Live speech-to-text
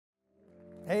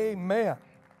Amen.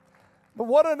 But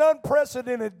what an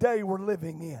unprecedented day we're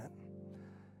living in.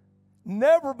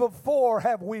 Never before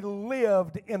have we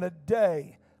lived in a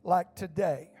day like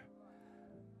today.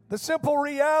 The simple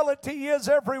reality is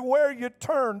everywhere you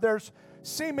turn, there's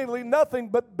seemingly nothing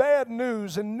but bad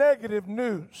news and negative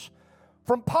news.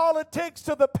 From politics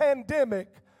to the pandemic,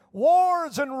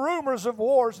 wars and rumors of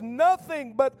wars,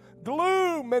 nothing but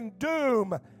gloom and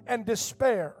doom and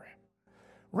despair.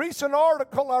 Recent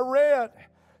article I read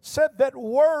said that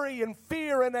worry and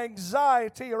fear and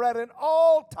anxiety are at an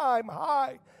all-time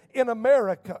high in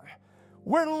America.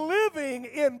 We're living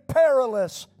in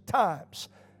perilous times.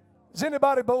 Does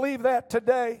anybody believe that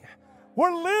today?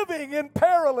 We're living in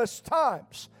perilous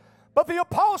times. But the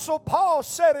Apostle Paul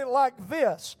said it like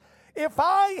this: if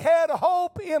I had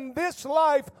hope in this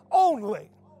life only,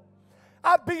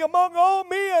 I'd be among all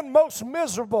men most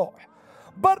miserable.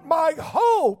 But my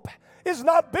hope is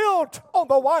not built on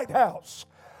the White House.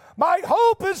 My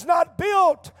hope is not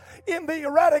built in the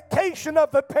eradication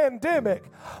of the pandemic.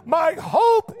 My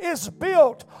hope is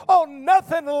built on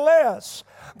nothing less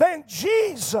than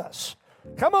Jesus.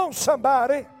 Come on,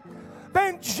 somebody.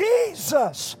 Than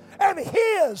Jesus and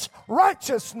His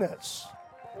righteousness.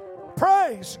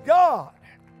 Praise God.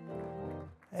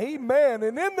 Amen.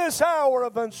 And in this hour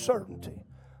of uncertainty,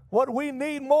 what we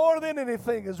need more than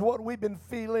anything is what we've been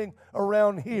feeling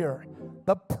around here: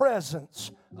 the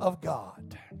presence of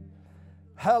God.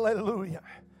 Hallelujah.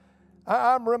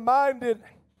 I'm reminded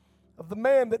of the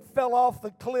man that fell off the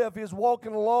cliff. He was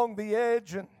walking along the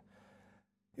edge, and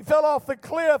he fell off the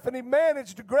cliff, and he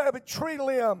managed to grab a tree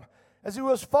limb as he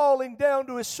was falling down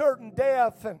to his certain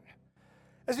death. And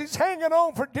as he's hanging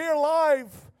on for dear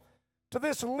life to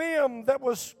this limb that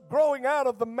was growing out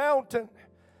of the mountain,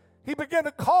 he began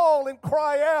to call and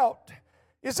cry out,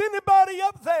 "Is anybody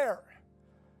up there?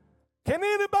 Can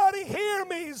anybody hear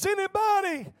me? Is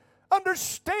anybody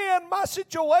understand my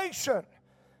situation?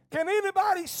 Can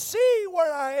anybody see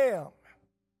where I am?"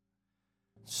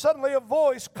 Suddenly a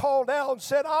voice called out and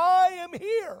said, "I am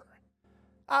here.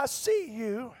 I see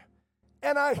you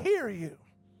and I hear you.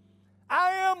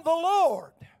 I am the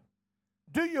Lord.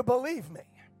 Do you believe me?"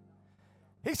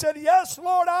 He said, "Yes,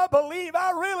 Lord, I believe.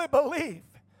 I really believe.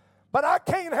 But I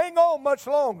can't hang on much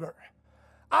longer.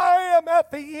 I am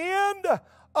at the end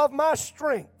of my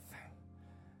strength."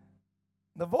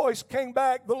 The voice came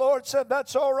back. The Lord said,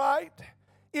 "That's all right.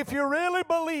 If you really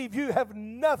believe, you have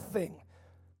nothing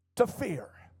to fear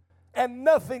and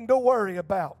nothing to worry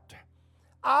about.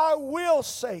 I will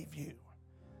save you.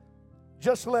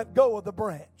 Just let go of the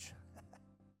branch."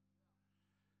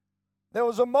 There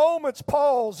was a moment's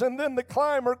pause, and then the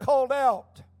climber called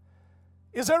out,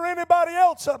 "Is there anybody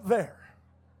else up there?"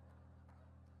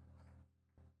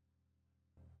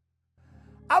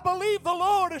 I believe the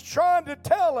Lord is trying to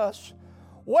tell us,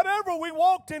 whatever we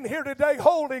walked in here today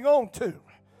holding on to,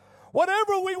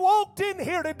 whatever we walked in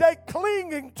here today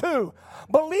clinging to,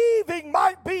 believing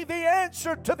might be the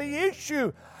answer to the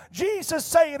issue, Jesus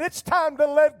saying it's time to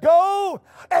let go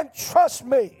and trust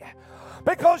me.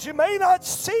 Because you may not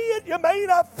see it, you may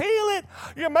not feel it,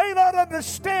 you may not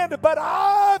understand it, but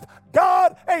I've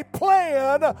got a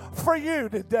plan for you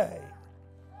today.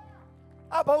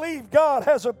 I believe God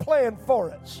has a plan for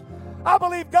us. I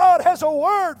believe God has a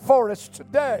word for us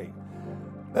today,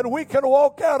 that we can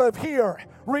walk out of here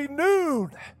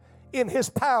renewed in His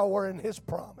power and His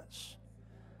promise.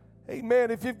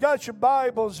 Amen. If you've got your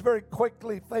Bibles, very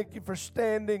quickly, thank you for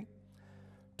standing.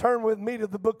 Turn with me to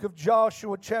the book of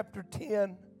Joshua chapter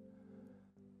 10.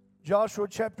 Joshua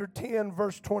chapter 10,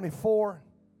 verse 24.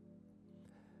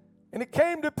 "And it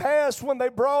came to pass when they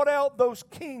brought out those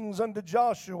kings unto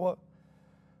Joshua,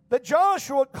 that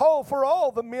Joshua called for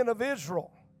all the men of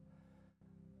Israel,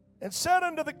 and said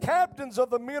unto the captains of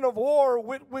the men of war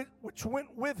which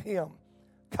went with him,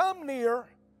 Come near,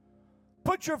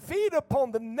 put your feet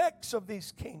upon the necks of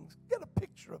these kings." Get a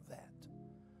picture of that.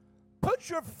 Put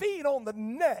your feet on the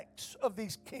necks of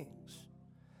these kings.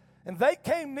 And they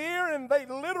came near, and they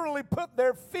literally put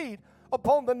their feet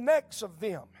upon the necks of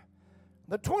them.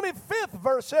 The 25th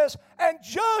verse says, "And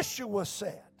Joshua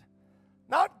said,"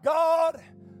 not God,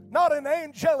 not an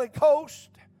angelic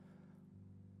host,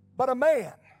 but a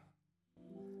man.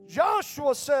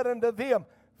 "Joshua said unto them,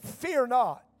 Fear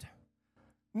not,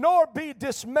 nor be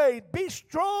dismayed. Be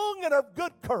strong and of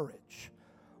good courage.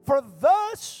 For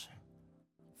thus,"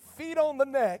 feet on the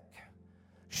neck,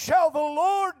 "shall the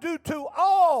Lord do to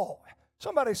all,"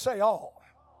 somebody say all,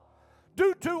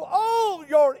 "do to all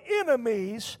your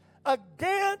enemies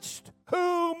against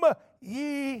whom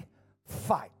ye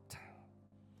fight."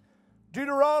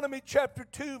 Deuteronomy chapter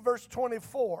 2, verse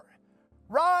 24.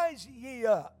 "Rise ye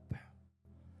up,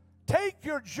 take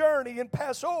your journey and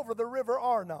pass over the river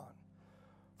Arnon.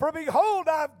 For behold,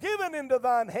 I have given into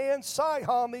thine hand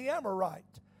Sihon the Amorite,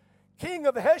 king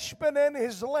of Heshbon and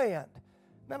his land.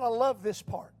 Man, I love this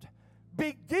part.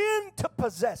 Begin to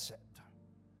possess it.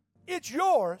 It's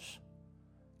yours.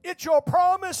 It's your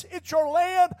promise. It's your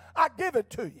land. I give it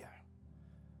to you.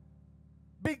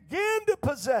 Begin to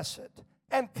possess it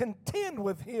and contend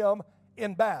with him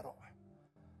in battle.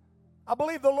 I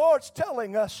believe the Lord's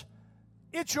telling us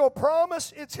it's your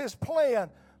promise, it's his plan,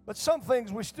 but some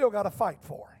things we still got to fight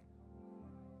for.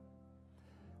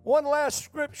 One last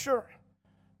scripture.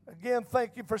 Again,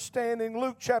 thank you for standing.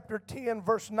 Luke chapter 10,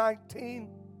 verse 19.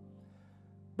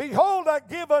 Behold, I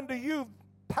give unto you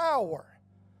power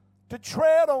to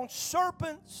tread on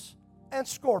serpents and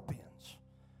scorpions.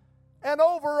 And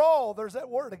over all, there's that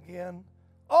word again,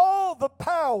 all the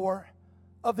power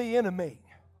of the enemy.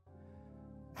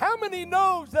 How many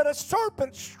knows that a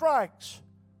serpent strikes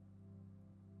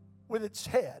with its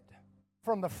head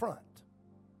from the front?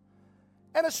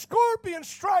 And a scorpion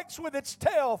strikes with its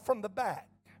tail from the back.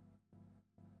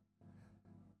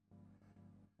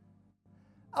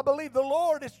 I believe the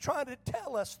Lord is trying to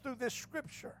tell us through this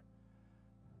scripture,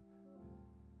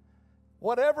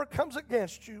 whatever comes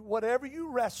against you, whatever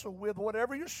you wrestle with,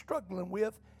 whatever you're struggling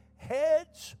with,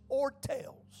 heads or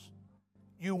tails,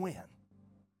 you win.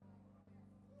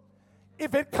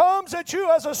 If it comes at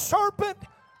you as a serpent,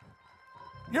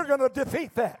 you're going to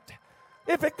defeat that.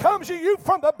 If it comes at you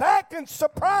from the back and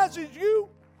surprises you,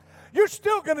 you're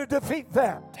still going to defeat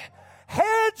that.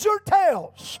 Heads or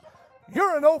tails,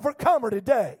 you're an overcomer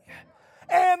today.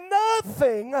 And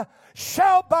nothing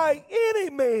shall by any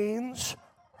means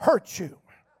hurt you.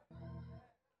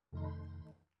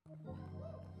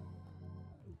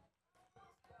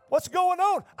 What's going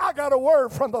on? I got a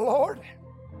word from the Lord.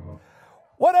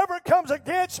 Whatever comes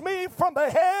against me from the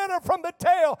head or from the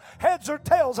tail, heads or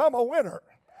tails, I'm a winner.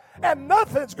 And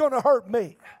nothing's going to hurt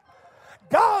me.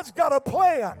 God's got a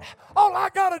plan. All I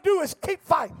got to do is keep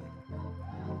fighting.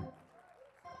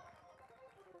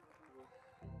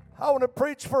 I want to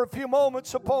preach for a few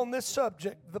moments upon this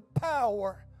subject, the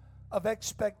power of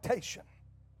expectation.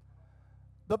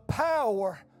 The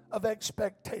power of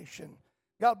expectation.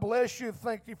 God bless you.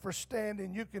 Thank you for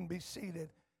standing. You can be seated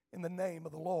in the name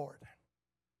of the Lord.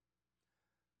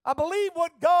 I believe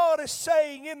what God is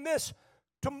saying in this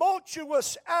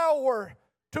tumultuous hour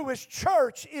to his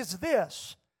church is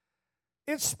this.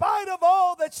 In spite of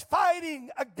all that's fighting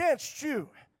against you,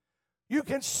 you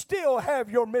can still have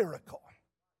your miracle.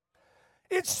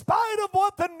 In spite of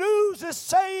what the news is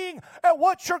saying and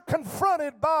what you're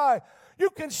confronted by, you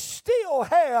can still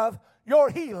have your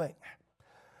healing.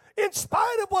 In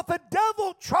spite of what the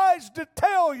devil tries to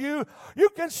tell you, you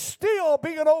can still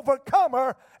be an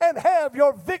overcomer and have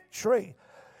your victory.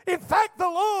 In fact, the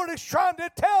Lord is trying to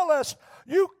tell us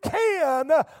you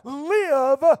can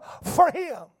live for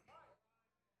him.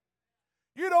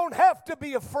 You don't have to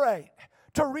be afraid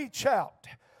to reach out.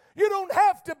 You don't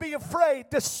have to be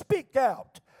afraid to speak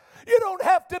out. You don't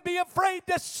have to be afraid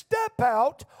to step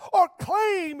out or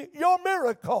claim your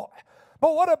miracle.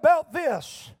 But what about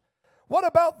this? What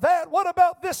about that? What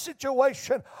about this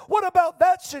situation? What about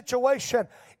that situation?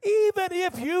 Even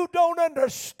if you don't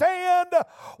understand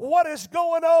what is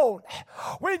going on,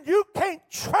 when you can't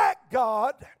track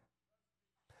God,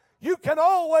 you can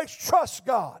always trust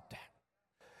God.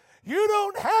 You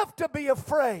don't have to be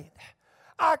afraid.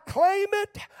 I claim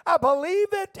it, I believe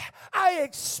it, I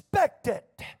expect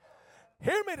it.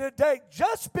 Hear me today,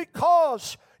 just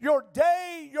because your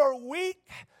day, your week,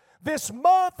 this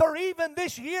month, or even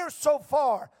this year so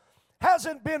far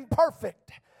hasn't been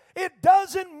perfect, it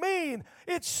doesn't mean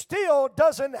it still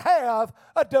doesn't have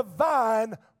a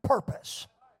divine purpose.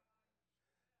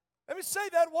 Let me say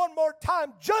that one more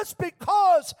time. Just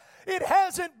because it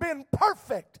hasn't been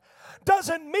perfect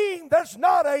doesn't mean there's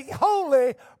not a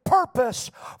holy purpose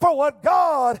for what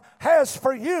God has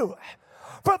for you.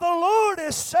 For the Lord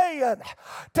is saying,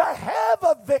 to have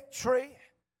a victory,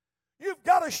 you've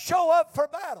got to show up for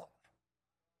battle.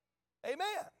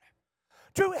 Amen.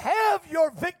 To have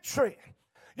your victory,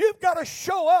 you've got to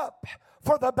show up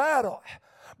for the battle.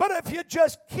 But if you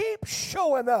just keep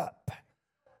showing up,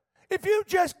 if you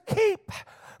just keep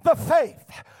the faith,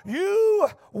 you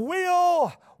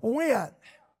will win.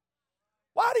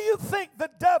 Why do you think the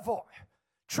devil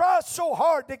tries so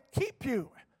hard to keep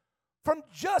you from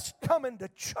just coming to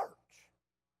church?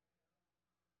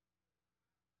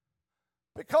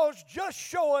 Because just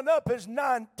showing up is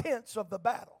 9/10 of the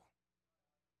battle.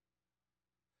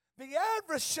 The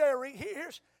adversary,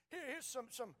 here's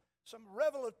some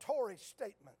revelatory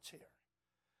statements here.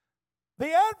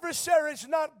 The adversary is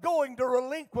not going to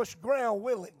relinquish ground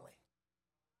willingly.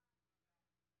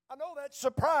 I know that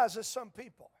surprises some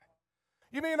people.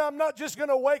 You mean I'm not just going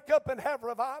to wake up and have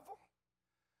revival?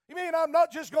 You mean I'm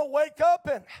not just going to wake up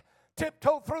and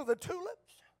tiptoe through the tulips?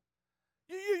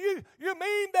 You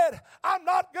mean that I'm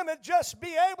not going to just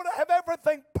be able to have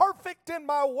everything perfect in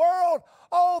my world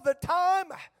all the time?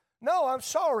 No, I'm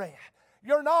sorry.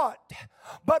 You're not.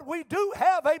 But we do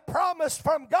have a promise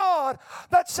from God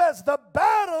that says the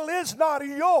battle is not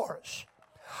yours.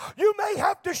 You may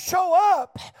have to show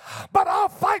up, but I'll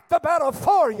fight the battle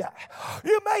for you.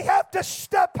 You may have to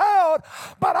step out,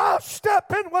 but I'll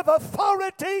step in with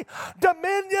authority,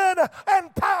 dominion,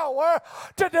 and power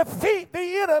to defeat the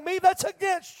enemy that's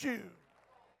against you.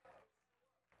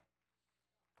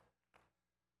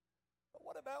 But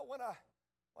what about when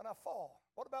I fall?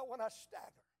 What about when I stagger?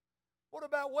 What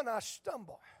about when I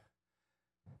stumble?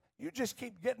 You just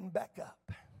keep getting back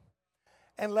up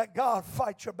and let God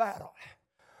fight your battle.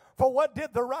 For what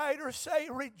did the writer say?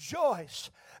 Rejoice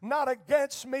not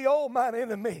against me, O mine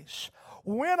enemies.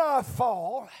 When I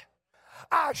fall,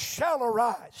 I shall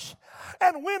arise.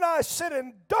 And when I sit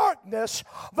in darkness,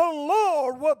 the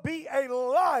Lord will be a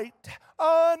light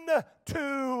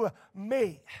unto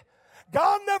me.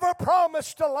 God never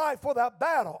promised a life without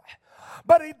battle,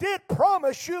 but He did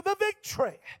promise you the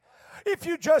victory if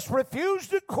you just refuse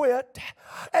to quit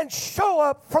and show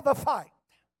up for the fight.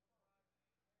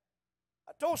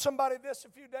 I told somebody this a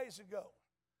few days ago.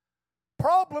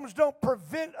 Problems don't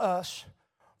prevent us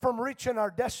from reaching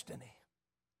our destiny.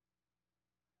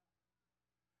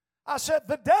 I said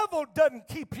the devil doesn't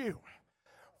keep you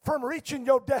from reaching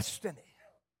your destiny.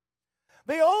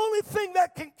 The only thing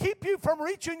that can keep you from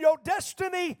reaching your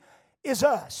destiny is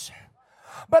us.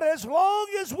 But as long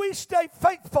as we stay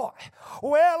faithful,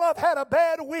 well, I've had a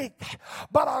bad week,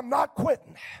 but I'm not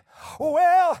quitting.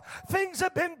 Well, things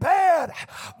have been bad,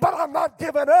 but I'm not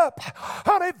giving up.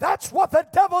 Honey, that's what the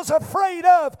devil's afraid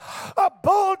of. A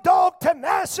bulldog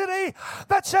tenacity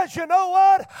that says, you know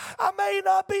what? I may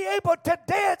not be able to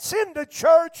dance into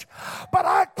church, but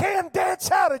I can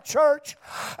dance out of church.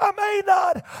 I may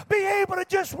not be able to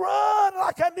just run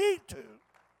like I need to.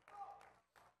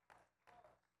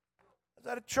 I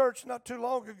was at a church not too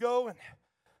long ago, and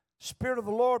the Spirit of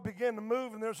the Lord began to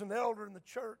move, and there's an elder in the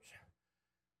church.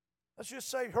 Let's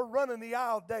just say her running the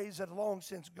aisle days had long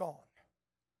since gone.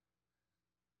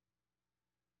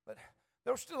 But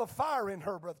there was still a fire in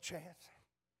her, Brother Chance.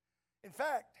 In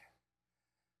fact,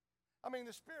 the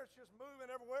Spirit's just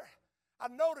moving everywhere. I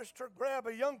noticed her grab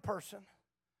a young person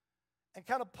and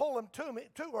kind of pull him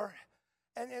to her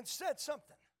and said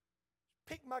something.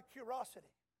 Piqued my curiosity.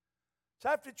 So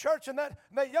after church, and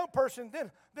that young person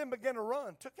then began to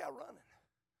run, took out running.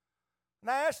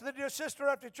 And I asked the dear sister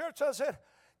after church, I said,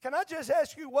 can I just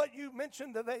ask you what you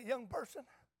mentioned to that young person?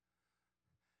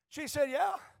 She said,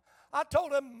 yeah. I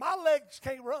told him my legs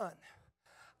can't run.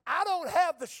 I don't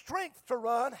have the strength to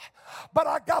run, but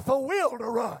I got the will to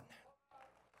run.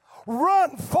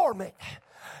 Run for me.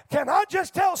 Can I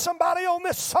just tell somebody on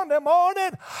this Sunday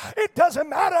morning, it doesn't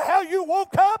matter how you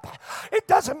woke up. It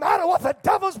doesn't matter what the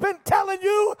devil's been telling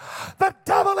you. The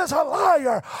devil is a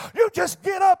liar. You just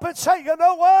get up and say, you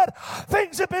know what?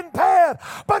 Things have been bad,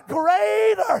 but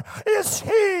greater is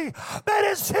He that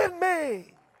is in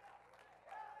me.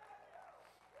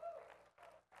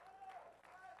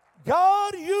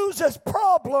 God uses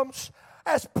problems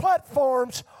as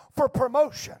platforms for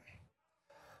promotion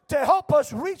to help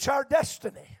us reach our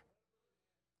destiny.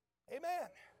 Amen.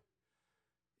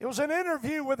 It was an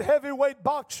interview with heavyweight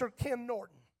boxer Ken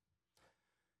Norton.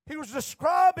 He was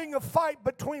describing a fight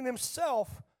between himself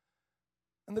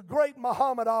and the great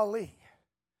Muhammad Ali.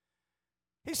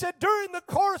 He said during the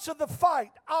course of the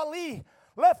fight, Ali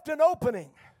left an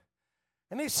opening.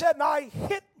 And he said, and I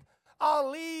hit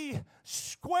Ali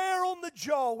square on the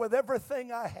jaw with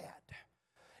everything I had.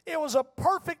 It was a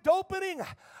perfect opening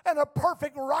and a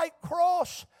perfect right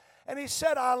cross. And he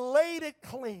said, I laid it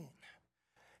clean.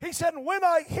 He said, when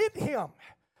I hit him,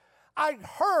 I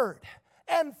heard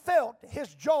and felt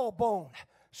his jawbone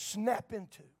snap in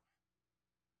two.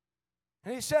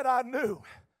 And he said, I knew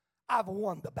I've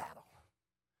won the battle.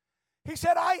 He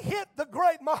said, I hit the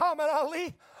great Muhammad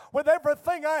Ali with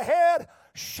everything I had,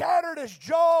 shattered his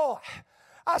jaw.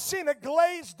 I seen a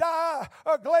glazed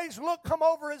look come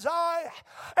over his eye,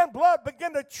 and blood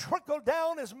began to trickle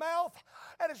down his mouth,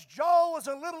 and his jaw was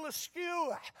a little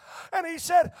askew. And he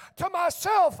said to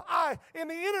myself, in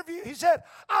the interview, he said,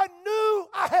 I knew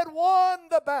I had won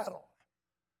the battle.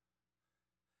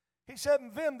 He said,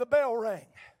 and then the bell rang.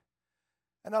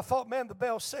 And I thought, man, the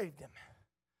bell saved him.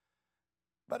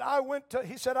 But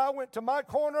he said, I went to my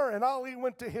corner and Ali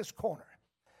went to his corner.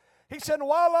 He said,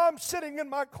 while I'm sitting in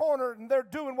my corner and they're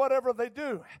doing whatever they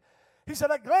do, he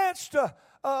said, I glanced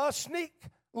a sneak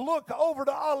look over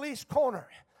to Ali's corner,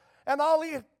 and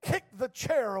Ali had kicked the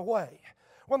chair away.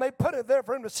 When they put it there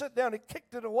for him to sit down, he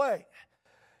kicked it away.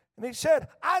 And he said,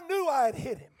 I knew I had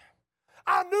hit him.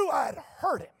 I knew I had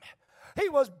hurt him. He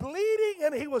was bleeding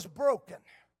and he was broken.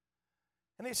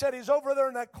 And he said, he's over there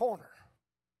in that corner,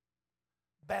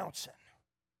 bouncing.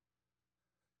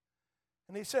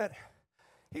 And he said,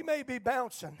 he may be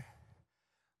bouncing,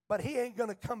 but he ain't going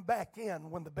to come back in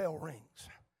when the bell rings.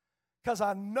 Because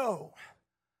I know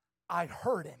I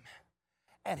hurt him,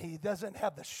 and he doesn't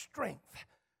have the strength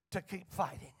to keep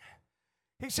fighting.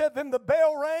 He said, then the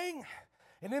bell rang,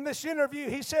 and in this interview,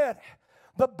 he said,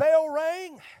 the bell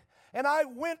rang, and I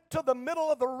went to the middle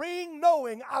of the ring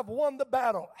knowing I've won the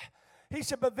battle. He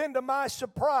said, but then to my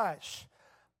surprise,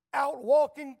 out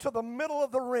walking to the middle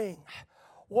of the ring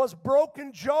was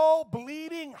broken jaw,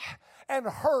 bleeding, and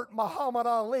hurt Muhammad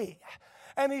Ali.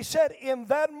 And he said, in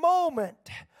that moment,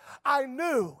 I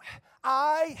knew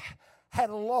I had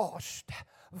lost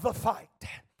the fight.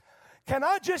 Can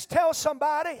I just tell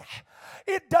somebody,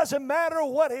 it doesn't matter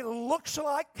what it looks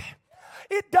like.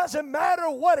 It doesn't matter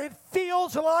what it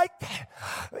feels like.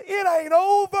 It ain't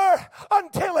over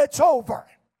until it's over.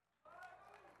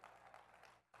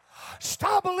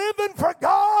 Stop living for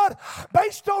God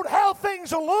based on how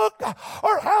things look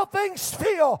or how things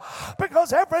feel.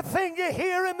 Because everything you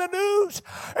hear in the news,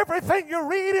 everything you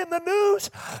read in the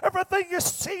news, everything you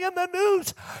see in the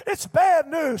news, it's bad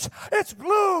news. It's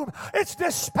gloom. It's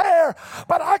despair.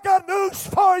 But I got news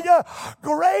for you.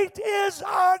 Great is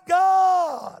our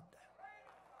God.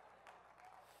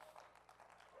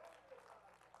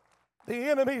 The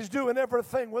enemy's doing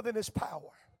everything within his power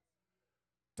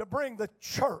to bring the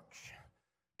church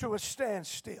to a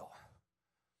standstill.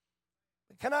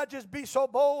 Can I just be so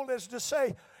bold as to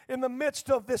say, in the midst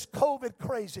of this COVID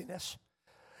craziness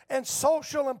and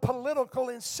social and political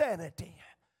insanity,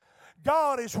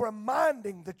 God is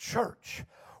reminding the church,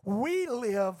 we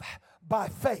live by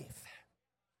faith,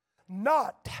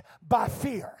 not by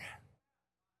fear.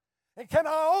 And can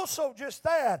I also just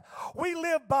add, we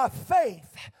live by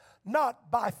faith,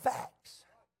 not by facts.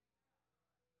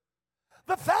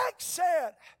 The facts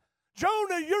said,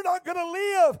 Jonah, you're not going to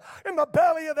live in the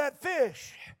belly of that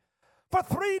fish. For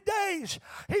 3 days,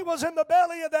 he was in the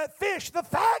belly of that fish. The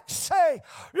facts say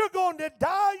you're going to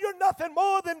die. You're nothing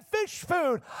more than fish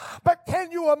food. But can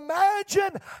you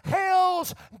imagine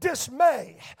hell's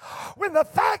dismay when the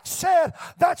facts said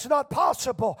that's not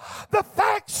possible? The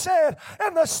facts said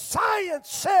and the science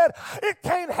said it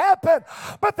can't happen.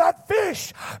 But that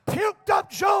fish puked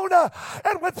up Jonah,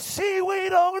 and with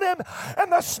seaweed on him and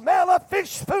the smell of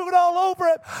fish food all over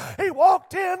him, he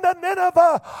walked into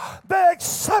Nineveh, the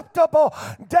acceptable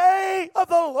day of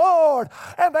the Lord,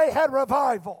 and they had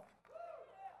revival.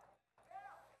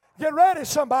 Get ready,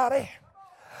 somebody.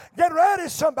 Get ready,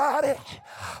 somebody.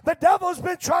 The devil's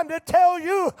been trying to tell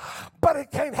you, but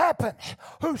it can't happen.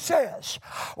 Who says?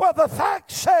 Well, the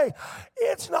facts say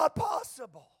it's not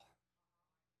possible.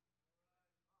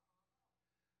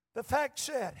 The facts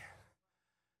said,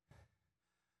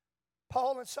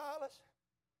 Paul and Silas,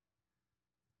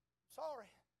 sorry,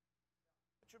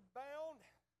 but you're bound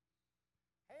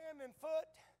hand and foot.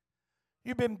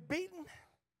 You've been beaten.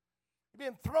 You've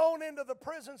been thrown into the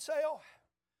prison cell.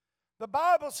 The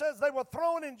Bible says they were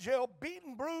thrown in jail,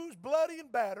 beaten, bruised, bloody, and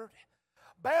battered,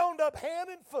 bound up hand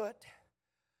and foot.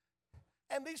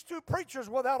 And these two preachers,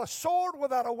 without a sword,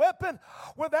 without a weapon,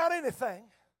 without anything,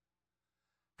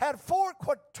 had 4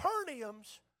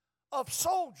 quaterniums of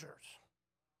soldiers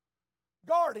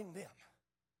guarding them.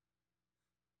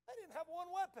 They didn't have one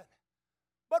weapon,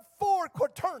 but 4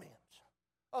 quaterniums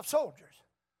of soldiers.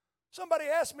 Somebody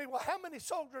asked me, well, how many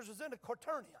soldiers is in a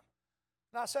quaternium?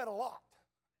 And I said, a lot.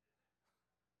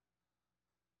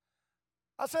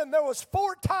 I said, there was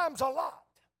 4 times a lot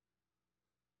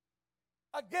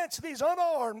against these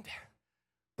unarmed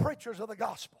preachers of the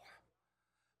gospel.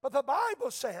 But the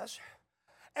Bible says,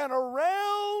 and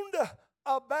around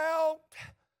about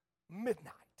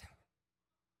midnight.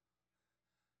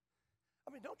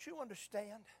 I mean, don't you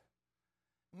understand?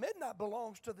 Midnight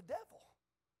belongs to the devil.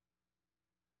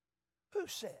 Who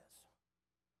says?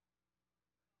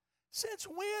 Since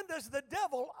when does the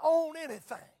devil own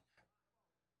anything?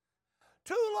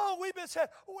 Too long we've been saying,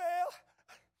 well,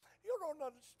 you don't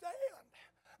understand.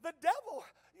 The devil,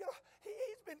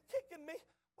 he's been kicking me.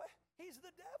 Well, he's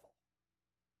the devil.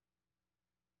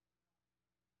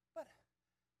 But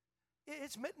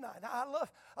it's midnight. I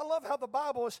love how the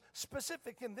Bible is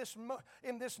specific in this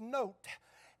note.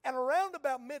 And around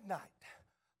about midnight,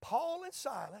 Paul and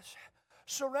Silas,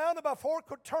 surrounded by 4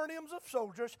 quaternions of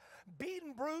soldiers,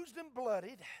 beaten, bruised, and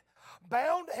bloodied,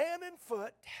 bound hand and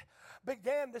foot,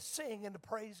 began to sing and to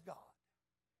praise God.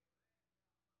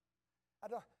 I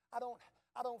don't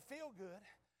feel good.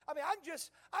 I mean, I can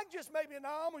just maybe,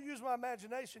 now I'm going to use my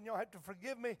imagination. You'll have to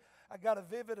forgive me. I got a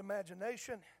vivid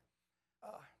imagination. I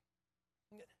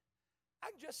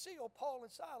can just see old Paul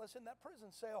and Silas in that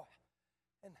prison cell.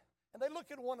 And they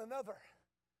look at one another.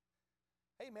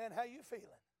 Hey, man, how you feeling?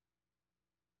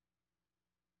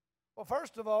 Well,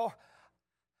 first of all,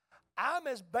 I'm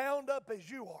as bound up as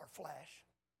you are, Flash.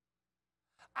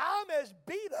 I'm as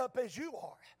beat up as you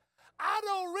are. I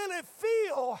don't really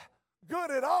feel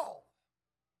good at all.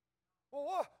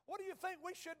 Well, what do you think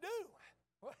we should do?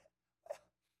 Well,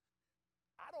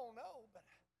 I don't know, but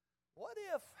what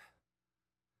if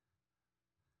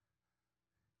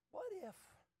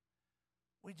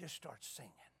we just start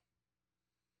singing?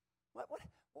 What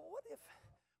if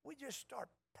we just start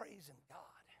praising God?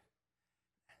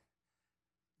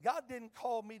 God didn't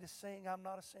call me to sing. I'm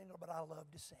not a singer, but I love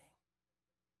to sing.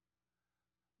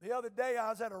 The other day I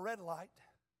was at a red light.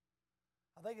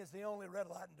 I think it's the only red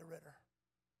light in DeRidder.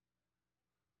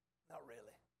 Not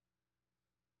really.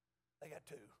 They got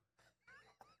 2.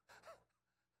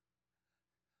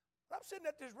 I'm sitting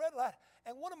at this red light,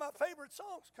 and one of my favorite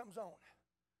songs comes on.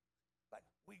 Like,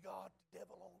 we got the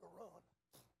devil on the run.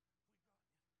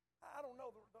 I don't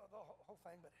know the whole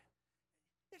thing, but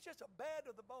it's just a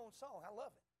bad-to-the-bone song. I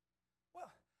love it. Well,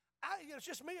 it's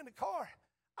just me in the car.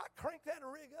 I crank that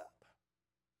rig up.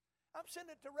 I'm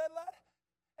sitting at the red light,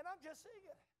 and I'm just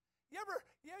singing. You ever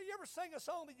sing a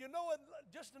song that you know it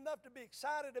just enough to be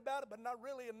excited about it, but not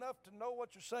really enough to know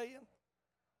what you're saying?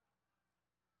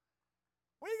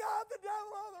 We got the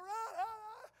devil on the run.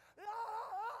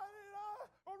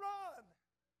 Run.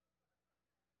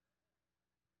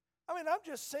 I mean, I'm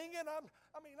just singing. I'm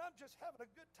just having a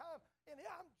good time. And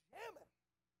yeah, I'm jamming.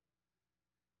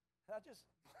 And I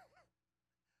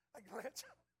glance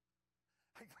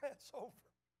over.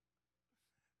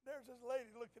 There's this lady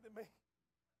looking at me.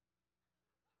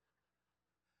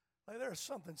 Like, there's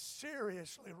something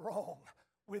seriously wrong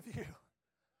with you.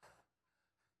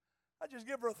 I just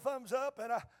give her a thumbs up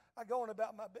and I go on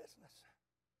about my business.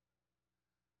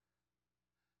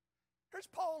 Here's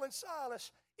Paul and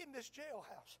Silas in this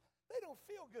jailhouse. They don't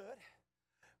feel good,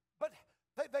 but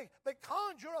they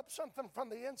conjure up something from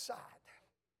the inside.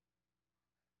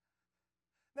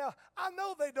 Now, I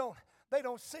know they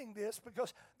don't sing this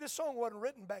because this song wasn't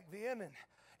written back then,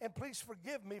 and please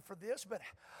forgive me for this, but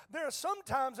there are some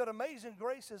times that Amazing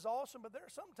Grace is awesome, but there are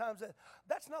some times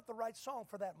that's not the right song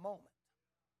for that moment.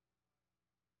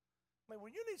 I mean,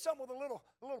 when you need something with a little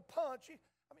punch,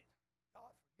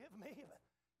 God forgive me, but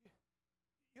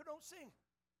you don't sing,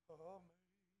 oh,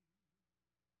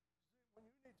 when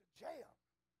you need to jam.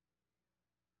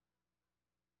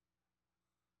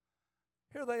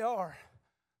 Here they are.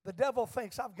 The devil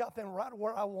thinks I've got them right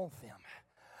where I want them.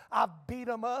 I've beat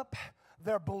them up.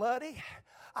 They're bloody.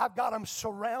 I've got them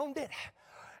surrounded.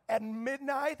 At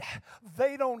midnight,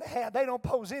 they don't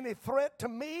pose any threat to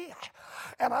me,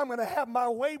 and I'm going to have my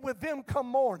way with them come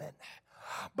morning.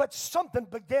 But something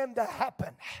began to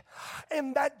happen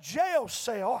in that jail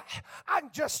cell. I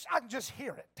can just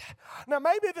hear it. Now,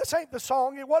 maybe this ain't the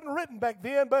song. It wasn't written back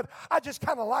then, but I just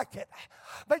kind of like it.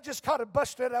 They just kind of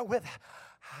busted out with,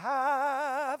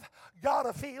 I've got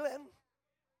a feeling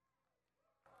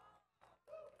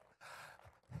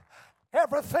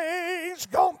everything's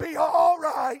gonna be all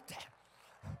right.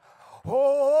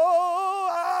 Oh,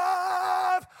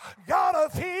 I've got a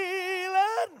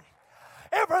feeling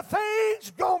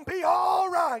everything's gonna be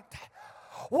all right.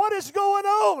 What is going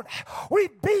on? We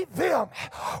beat them.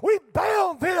 We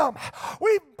bound them.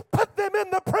 We put them in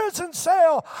the prison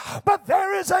cell. But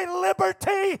there is a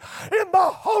liberty in the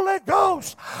Holy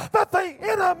Ghost that the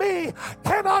enemy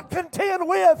cannot contend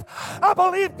with. I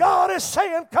believe God is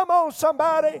saying, come on,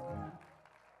 somebody.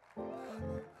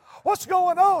 What's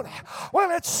going on?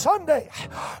 Well, it's Sunday.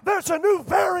 There's a new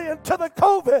variant to the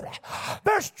COVID.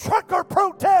 There's trucker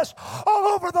protests all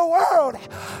over the world.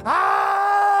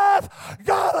 I've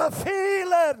got a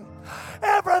feeling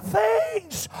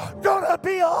everything's gonna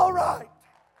be all right.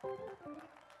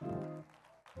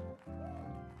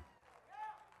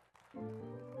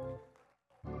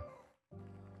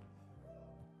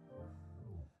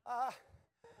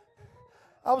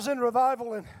 I was in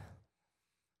revival in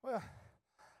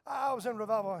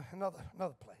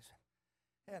another place.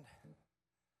 And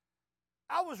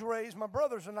I was raised, my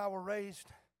brothers and I were raised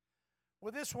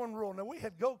with this one rule. Now, we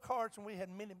had go-karts and we had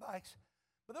mini bikes,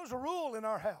 but there was a rule in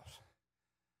our house.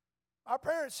 Our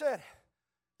parents said,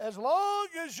 as long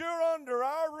as you're under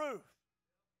our roof.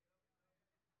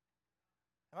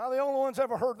 Am I the only ones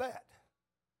ever heard that?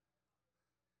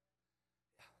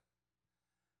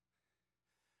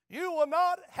 You will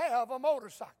not have a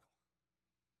motorcycle.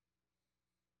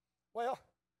 Well,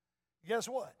 guess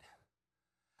what?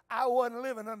 I wasn't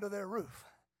living under their roof.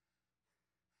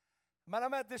 But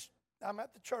I'm at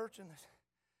the church, and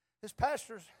this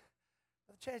pastor's,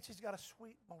 the chance he's got a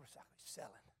sweet motorcycle he's selling.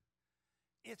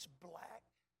 It's black.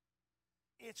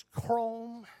 It's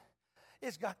chrome.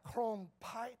 It's got chrome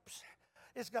pipes.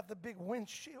 It's got the big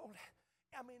windshield.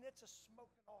 I mean, it's a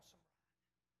smoking awesome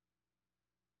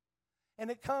ride.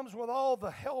 And it comes with all the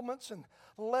helmets and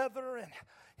leather, and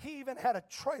he even had a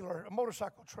trailer, a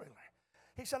motorcycle trailer.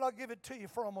 He said, I'll give it to you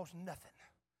for almost nothing.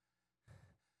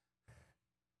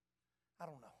 I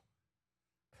don't know.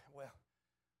 Well,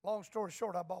 long story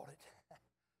short, I bought it.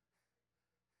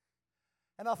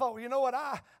 And I thought, well, you know what?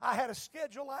 I had a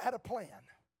schedule. I had a plan.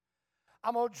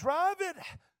 I'm going to drive it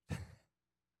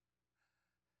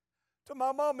to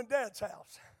my mom and dad's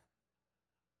house.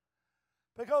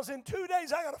 Because in 2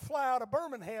 days, I got to fly out of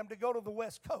Birmingham to go to the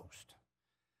West Coast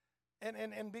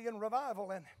and be in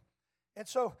revival. And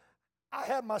so I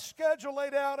had my schedule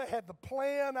laid out. I had the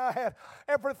plan. I had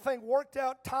everything worked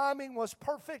out. Timing was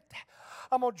perfect.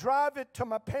 I'm going to drive it to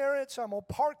my parents. I'm going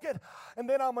to park it. And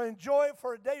then I'm going to enjoy it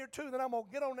for a day or two. Then I'm going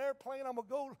to get on an airplane. I'm going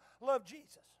to go love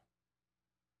Jesus.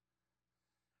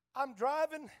 I'm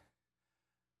driving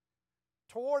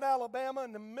toward Alabama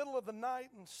in the middle of the night,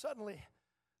 and suddenly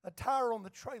a tire on the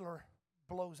trailer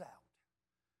blows out.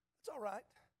 It's all right.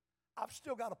 I've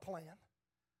still got a plan.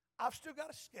 I've still got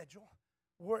a schedule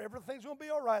where everything's going to be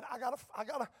all right. I got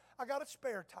a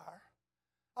spare tire.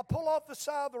 I pull off the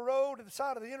side of the road to the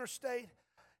side of the interstate,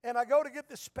 and I go to get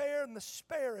the spare, and the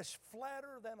spare is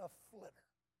flatter than a flitter.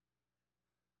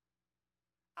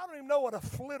 I don't even know what a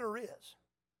flitter is,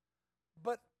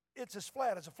 but it's as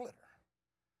flat as a flitter.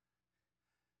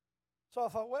 So I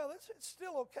thought, well, it's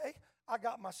still okay. I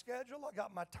got my schedule. I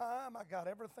got my time. I got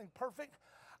everything perfect.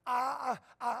 I'm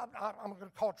going to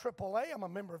call AAA. I'm a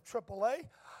member of AAA.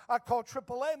 I called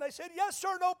AAA, and they said, yes,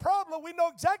 sir, no problem. We know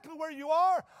exactly where you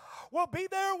are. We'll be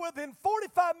there within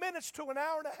 45 minutes to an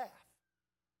hour and a half.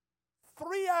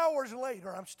 3 hours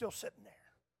later, I'm still sitting there.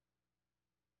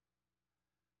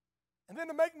 And then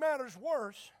to make matters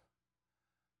worse,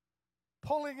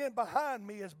 pulling in behind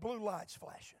me is blue lights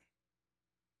flashing.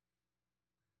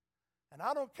 And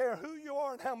I don't care who you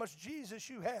are and how much Jesus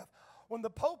you have. When the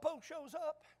popo shows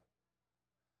up,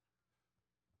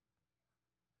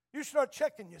 you start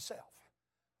checking yourself.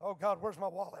 Oh, God, where's my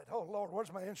wallet? Oh, Lord,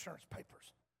 where's my insurance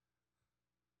papers?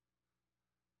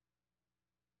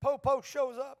 Popo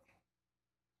shows up.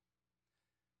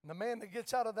 And the man that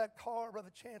gets out of that car,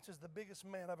 Brother Chance, is the biggest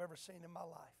man I've ever seen in my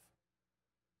life.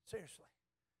 Seriously.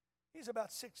 He's about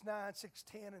 6'9",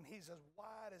 6'10", and he's as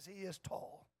wide as he is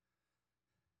tall.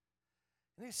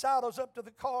 And he sidles up to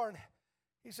the car, and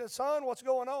he said, son, what's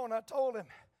going on? I told him.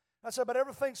 I said, but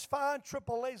everything's fine.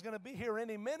 AAA's going to be here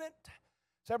any minute.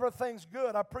 So everything's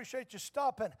good. I appreciate you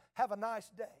stopping. Have a nice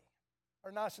day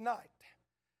or nice night.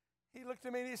 He looked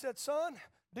at me and he said, son,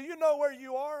 do you know where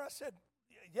you are? I said,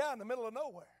 yeah, in the middle of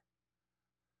nowhere.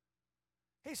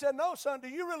 He said, no, son, do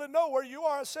you really know where you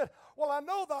are? I said, well, I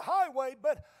know the highway,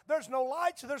 but there's no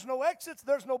lights, there's no exits,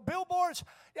 there's no billboards.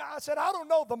 Yeah, I said, I don't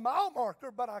know the mile marker,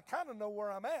 but I kind of know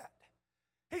where I'm at.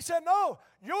 He said, no,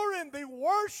 you're in the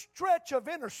worst stretch of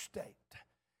interstate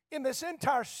in this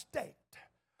entire state.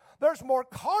 There's more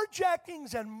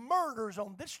carjackings and murders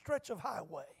on this stretch of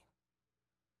highway.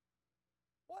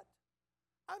 What?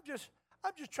 I'm just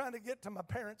trying to get to my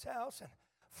parents' house and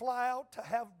fly out to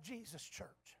have Jesus church.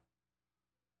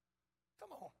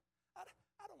 Come on. I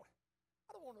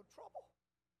don't want no trouble.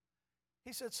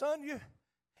 He said, son,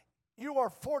 you are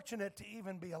fortunate to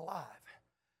even be alive.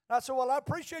 And I said, well, I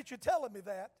appreciate you telling me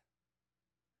that.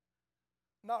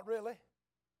 Not really.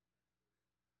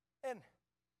 And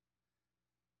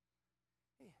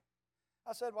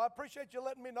I said, well, I appreciate you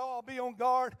letting me know. I'll be on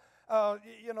guard.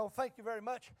 Thank you very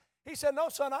much. He said, no,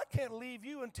 son, I can't leave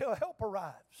you until help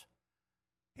arrives.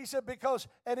 He said, because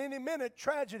at any minute,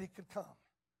 tragedy could come.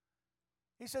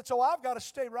 He said, so I've got to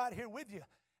stay right here with you.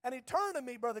 And he turned to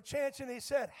me, Brother Chance, and he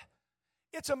said,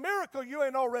 it's a miracle you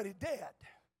ain't already dead.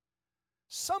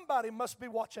 Somebody must be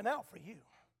watching out for you.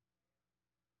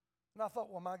 And I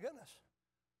thought, well, my goodness,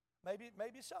 maybe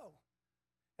so.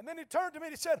 And then he turned to me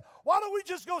and he said, why don't we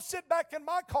just go sit back in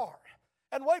my car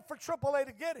and wait for AAA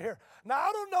to get here? Now,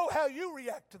 I don't know how you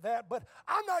react to that, but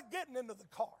I'm not getting into the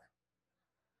car.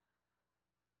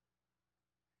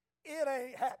 It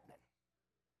ain't happening.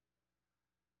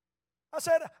 I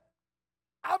said,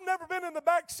 I've never been in the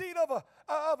back seat of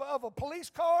a police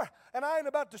car, and I ain't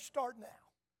about to start now.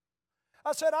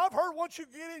 I said, I've heard once you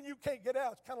get in, you can't get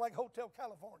out. It's kind of like Hotel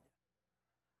California.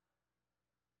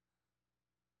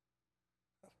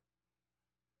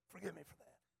 Forgive me for that.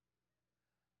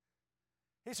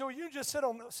 He said, well, you just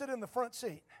sit in the front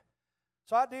seat.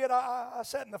 So I did. I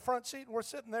sat in the front seat, and we're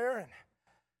sitting there, and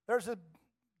there's a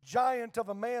giant of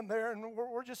a man there, and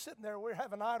we're just sitting there. We're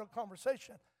having an idle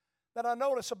conversation. Then I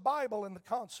noticed a Bible in the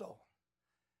console,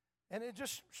 and it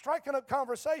just striking up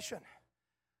conversation.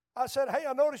 I said, hey,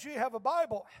 I noticed you have a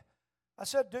Bible. I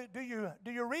said, do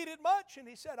you read it much? And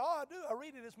he said, oh, I do. I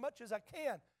read it as much as I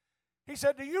can. He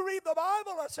said, do you read the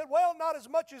Bible? I said, well, not as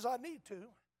much as I need to.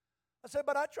 I said,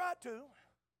 but I try to.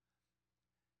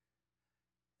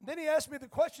 And then he asked me the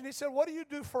question. He said, what do you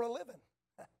do for a living?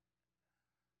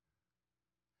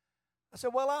 I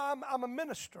said, well, I'm a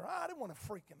minister. I didn't want to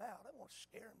freak him out. I didn't want to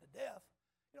scare him to death.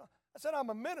 I said, I'm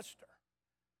a minister.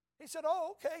 He said,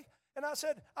 oh, okay. And I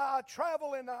said, I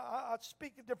travel and I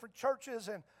speak at different churches.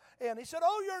 And he said,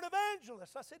 oh, you're an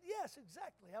evangelist. I said, yes,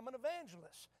 exactly. I'm an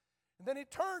evangelist. And then he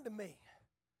turned to me.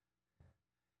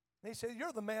 And he said,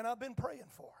 you're the man I've been praying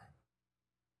for.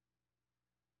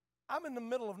 I'm in the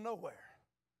middle of nowhere.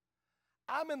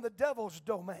 I'm in the devil's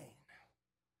domain.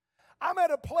 I'm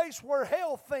at a place where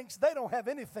hell thinks they don't have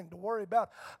anything to worry about.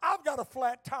 I've got a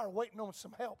flat tire waiting on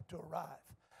some help to arrive.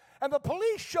 And the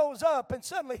police shows up, and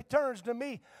suddenly he turns to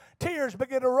me. Tears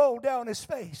begin to roll down his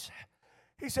face.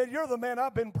 He said, you're the man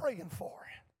I've been praying for.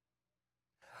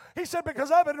 He said,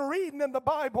 because I've been reading in the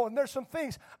Bible, and there's some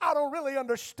things I don't really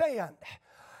understand.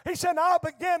 He said, I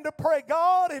began to pray,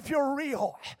 God, if you're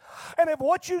real, and if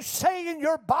what you say in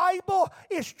your Bible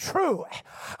is true,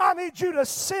 I need you to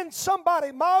send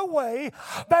somebody my way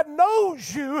that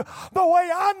knows you the way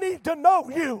I need to know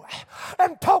you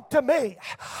and talk to me.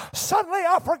 Suddenly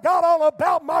I forgot all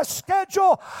about my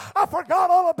schedule. I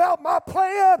forgot all about my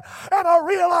plan, and I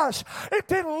realized it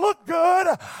didn't look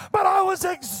good, but I was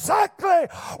exactly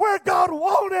where God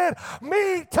wanted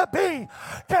me to be.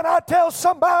 Can I tell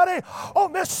somebody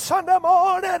on this Sunday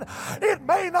morning, it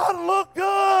may not look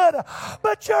good,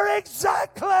 but you're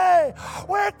exactly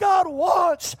where God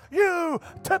wants you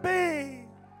to be.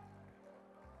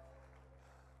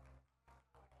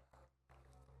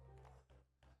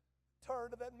 Turn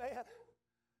to that man.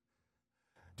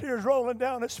 Tears rolling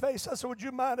down his face. I said, would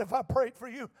you mind if I prayed for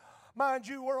you? Mind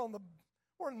you, we're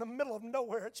in the middle of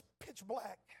nowhere. It's pitch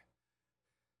black.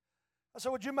 I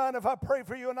said, would you mind if I pray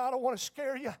for you? And I don't want to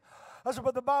scare you. I said,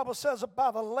 but the Bible says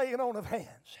about the laying on of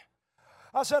hands.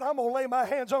 I said, I'm going to lay my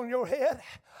hands on your head,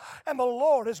 and the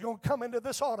Lord is going to come into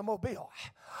this automobile.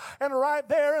 And right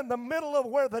there in the middle of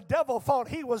where the devil thought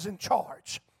he was in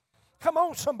charge. Come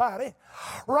on, somebody.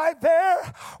 Right there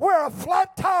where a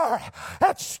flat tire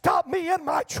had stopped me in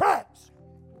my tracks.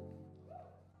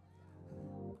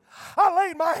 I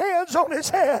laid my hands on his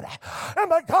head,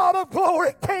 and the God of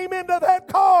glory came into that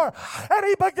car, and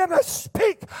he began to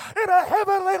speak in a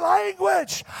heavenly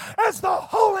language as the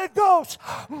Holy Ghost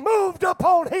moved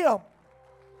upon him.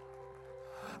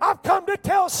 I've come to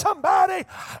tell somebody,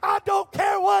 I don't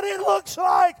care what it looks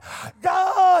like,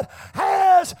 God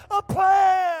has a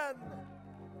plan.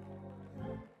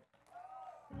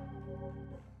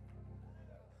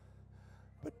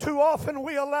 But too often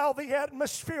we allow the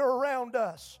atmosphere around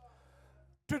us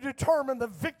to determine the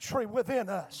victory within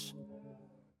us.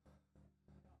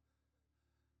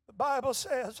 The Bible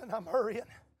says, and I'm hurrying,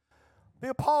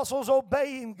 the apostles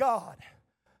obeying God,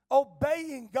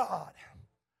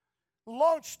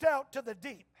 launched out to the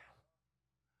deep.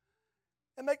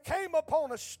 And they came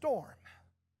upon a storm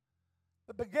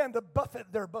that began to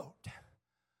buffet their boat.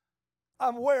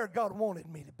 I'm where God wanted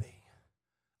me to be.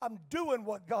 I'm doing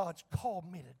what God's called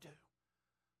me to do.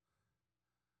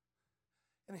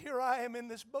 And here I am in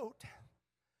this boat,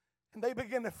 and they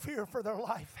begin to fear for their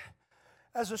life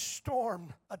as a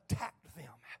storm attacked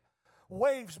them.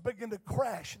 Waves begin to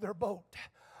crash their boat.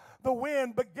 The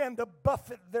wind began to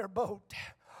buffet their boat.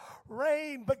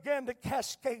 Rain began to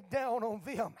cascade down on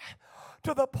them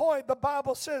to the point the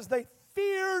Bible says they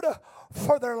feared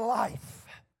for their life.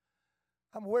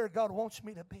 I'm where God wants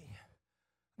me to be.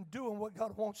 I'm doing what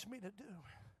God wants me to do.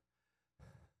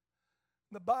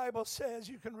 The Bible says,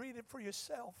 you can read it for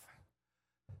yourself,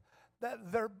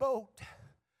 that their boat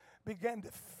began to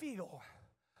fill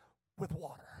with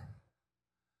water.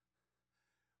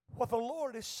 What the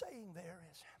Lord is saying there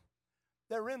is,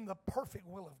 they're in the perfect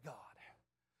will of God.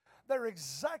 They're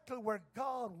exactly where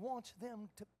God wants them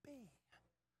to be.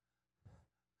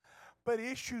 But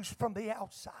issues from the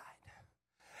outside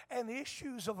and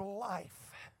issues of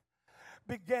life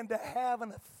began to have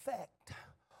an effect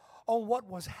on what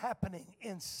was happening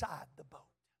inside the boat.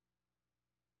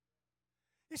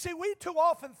 You see, we too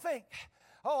often think,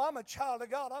 oh, I'm a child of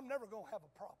God, I'm never going to have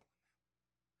a problem.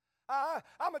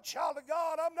 I'm a child of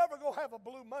God, I'm never going to have a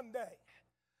blue Monday.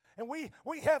 And we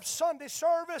have Sunday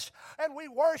service, and we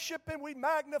worship, and we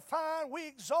magnify, and we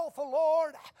exalt the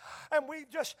Lord, and we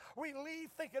leave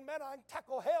thinking, man, I can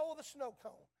tackle hell with a snow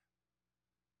cone.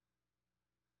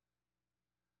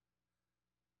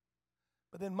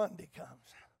 But then Monday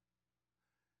comes,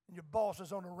 and your boss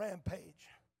is on a rampage.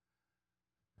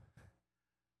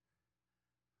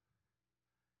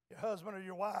 Your husband or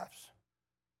your wife's,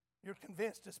 you're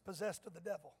convinced is possessed of the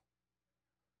devil.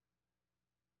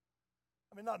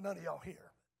 I mean, not none of y'all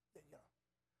here,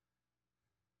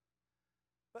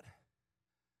 but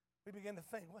we begin to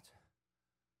think, what's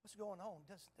going on?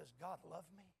 Does God love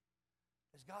me?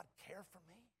 Does God care for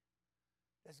me?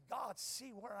 Does God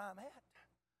see where I'm at?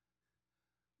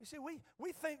 You see,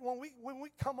 we think when we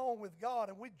come on with God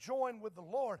and we join with the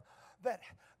Lord that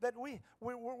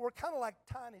we're kind of like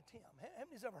Tiny Tim. How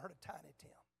many's ever heard of Tiny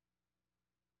Tim?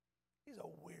 He's a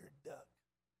weird duck.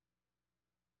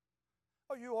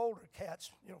 Oh, you older cats,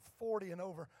 40 and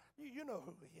over, you know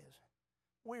who he is.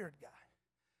 Weird guy.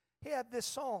 He had this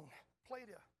song, played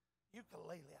a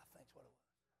ukulele, I think is what it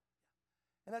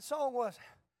was. And that song was,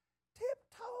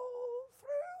 tiptoe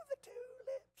through the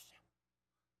tulips.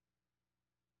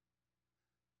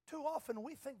 Too often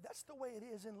we think that's the way it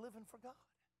is in living for God.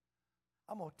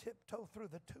 I'm going to tiptoe through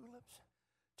the tulips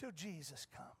till Jesus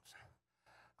comes.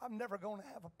 I'm never going to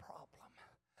have a problem.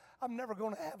 I'm never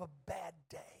going to have a bad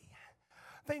day.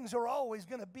 Things are always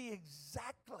going to be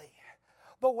exactly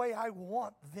the way I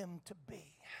want them to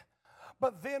be.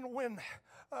 But then when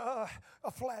a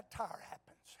flat tire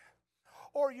happens,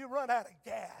 or you run out of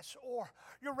gas, or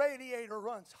your radiator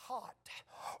runs hot,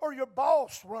 or your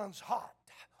boss runs hot,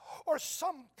 or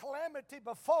some calamity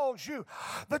befalls you,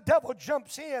 the devil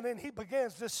jumps in and he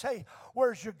begins to say,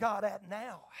 where's your God at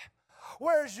now?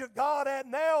 Where's your God at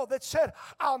now that said,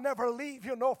 I'll never leave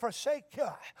you nor forsake you?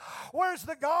 Where's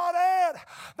the God at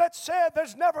that said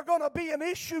there's never going to be an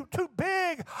issue too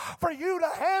big for you to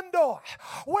handle?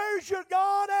 Where's your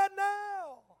God at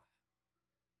now?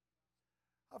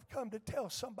 I've come to tell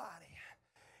somebody,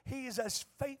 He's as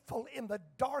faithful in the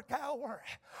dark hour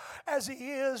as He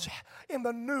is in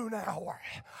the noon hour.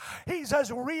 He's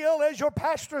as real, as your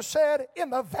pastor said,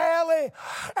 in the valley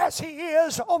as He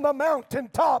is on the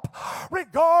mountaintop.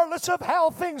 Regardless of how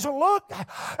things look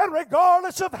and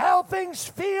regardless of how things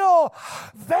feel,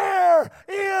 there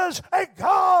is a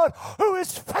God who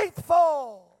is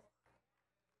faithful.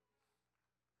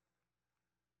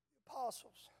 The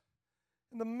apostles,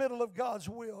 in the middle of God's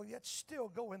will, yet still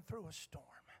going through a storm.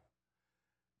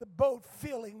 The boat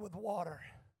filling with water.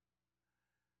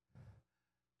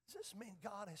 Does this mean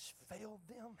God has failed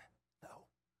them? No.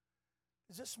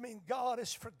 Does this mean God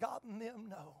has forgotten them?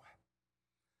 No.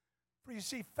 For you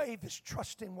see, faith is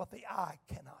trusting what the eye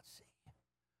cannot see.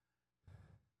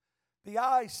 The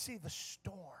eyes see the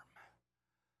storm,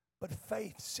 but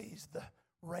faith sees the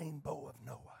rainbow of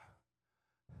Noah.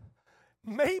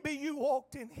 Maybe you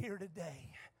walked in here today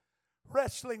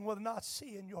wrestling with not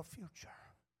seeing your future,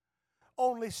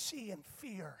 only seeing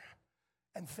fear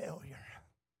and failure.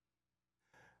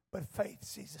 But faith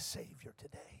sees a Savior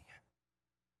today.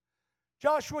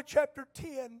 Joshua chapter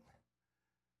 10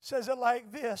 says it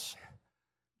like this.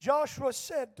 Joshua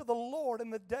said to the Lord in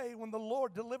the day when the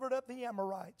Lord delivered up the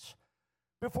Amorites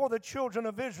before the children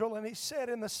of Israel, and he said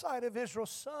in the sight of Israel's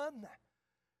son,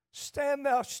 stand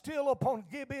thou still upon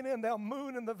Gibeon, and thou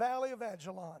moon in the valley of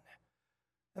Ajalon.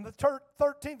 And the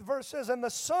 13th verse says, and the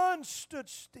sun stood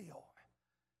still,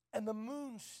 and the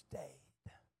moon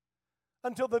stayed,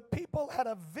 until the people had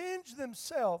avenged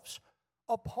themselves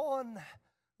upon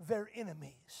their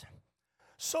enemies.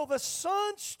 So the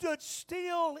sun stood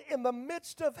still in the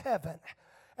midst of heaven,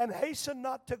 and hastened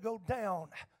not to go down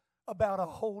about a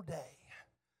whole day.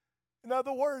 In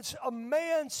other words, a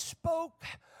man spoke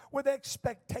with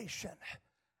expectation,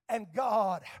 and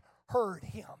God heard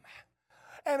him.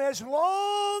 And as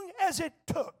long as it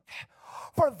took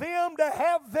for them to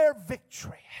have their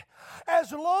victory,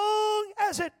 as long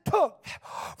as it took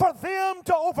for them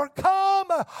to overcome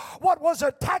what was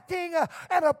attacking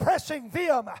and oppressing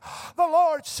them, the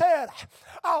Lord said,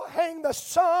 I'll hang the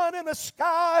sun in the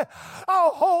sky,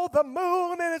 I'll hold the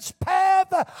moon in its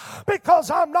path, because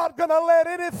I'm not going to let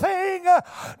anything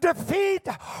defeat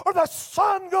or the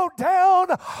sun go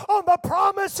down on the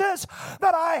promises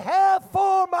that I have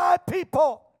for my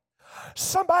people.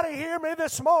 Somebody hear me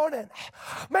this morning.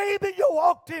 Maybe you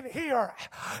walked in here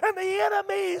and the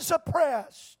enemy's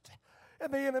oppressed.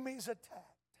 and the enemy's attacked.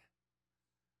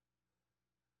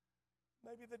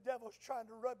 Maybe the devil's trying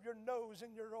to rub your nose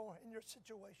in your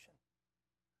situation.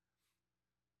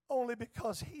 Only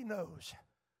because he knows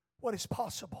what is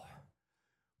possible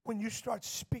when you start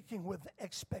speaking with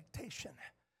expectation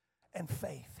and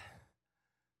faith.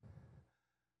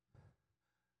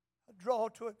 I draw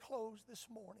to a close this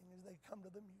morning as they come to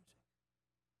the music.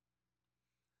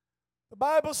 The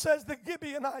Bible says the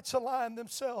Gibeonites aligned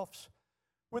themselves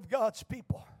with God's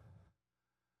people.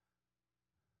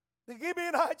 The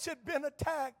Gibeonites had been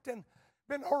attacked and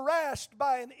been harassed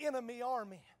by an enemy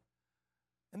army.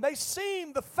 And they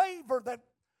seen the favor that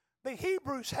the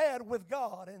Hebrews had with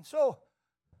God. And so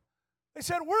they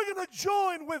said, we're going to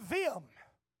join with them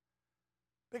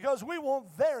because we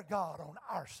want their God on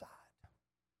our side.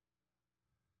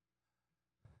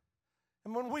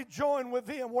 And when we join with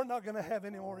them, we're not going to have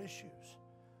any more issues.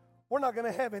 We're not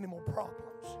going to have any more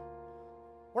problems.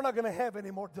 We're not going to have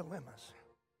any more dilemmas.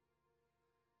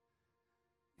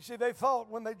 You see, they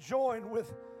thought when they joined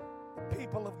with the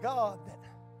people of God that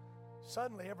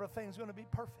suddenly everything's going to be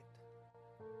perfect.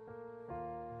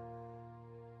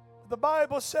 The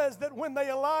Bible says that when they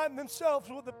aligned themselves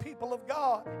with the people of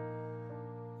God,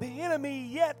 the enemy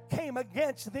yet came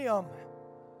against them.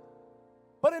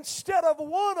 But instead of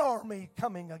one army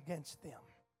coming against them,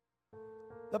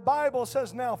 the Bible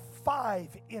says now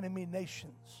 5 enemy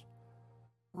nations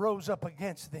rose up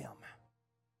against them.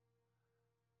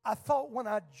 I thought when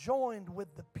I joined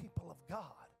with the people of God,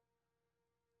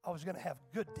 I was going to have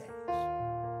good days.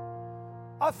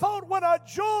 I thought when I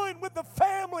joined with the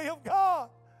family of God,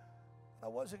 I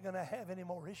wasn't going to have any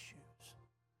more issues.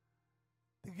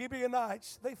 The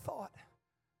Gibeonites, they thought,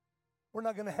 we're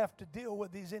not going to have to deal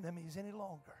with these enemies any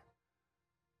longer.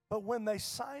 But when they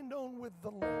signed on with the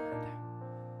Lord,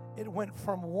 it went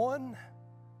from 1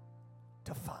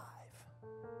 to 5.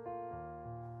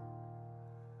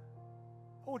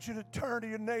 I want you to turn to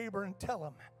your neighbor and tell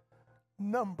him,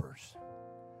 numbers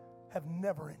have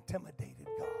never intimidated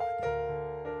God.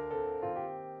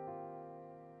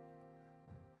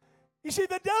 You see,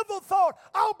 the devil thought,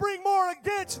 I'll bring more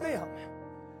against them,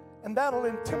 and that'll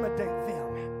intimidate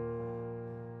them.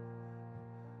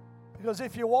 Because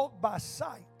if you walk by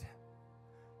sight,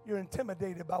 you're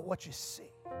intimidated by what you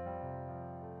see.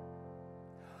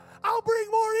 I'll bring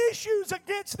more issues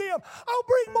against them. I'll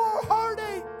bring more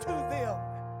heartache to them.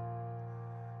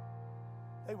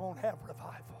 They won't have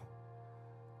revival.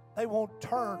 They won't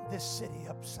turn this city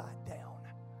upside down.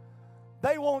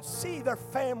 They won't see their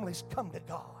families come to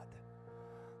God.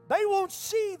 They won't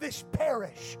see this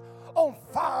parish on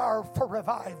fire for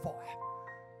revival.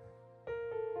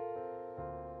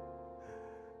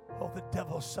 Oh, the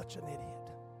devil's such an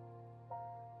idiot.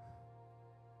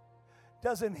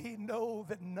 Doesn't he know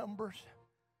that numbers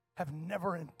have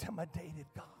never intimidated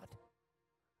God?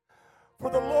 For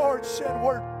the Lord said,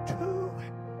 where 2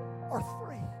 or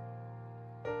 3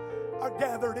 are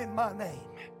gathered in my name,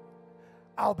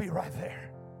 I'll be right there.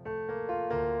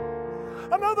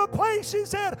 Another place he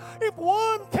said, if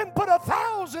one can put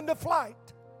 1,000 to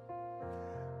flight,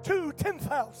 2,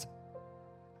 10,000.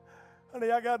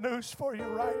 Honey, I got news for you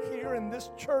right here in this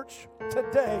church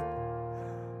today.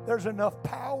 There's enough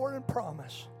power and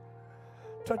promise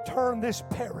to turn this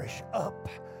parish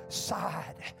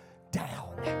upside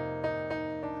down.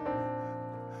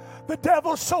 The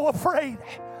devil's so afraid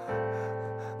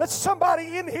that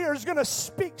somebody in here is going to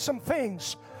speak some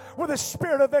things with a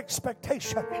spirit of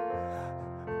expectation.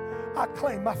 I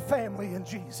claim my family in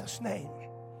Jesus' name.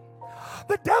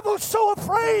 The devil's so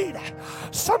afraid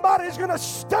somebody's going to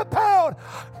step out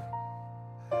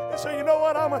and say, you know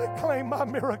what, I'm going to claim my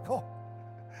miracle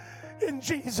in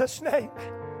Jesus' name.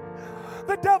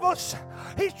 The devil's,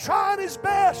 he's trying his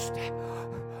best.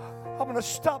 I'm going to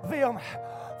stop them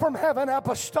from having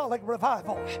apostolic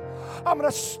revival. I'm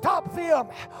going to stop them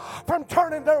from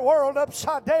turning their world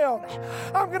upside down.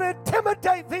 I'm going to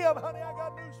intimidate them. Honey, I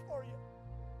got news for you.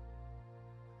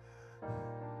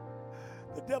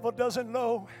 The devil doesn't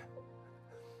know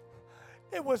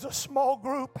it was a small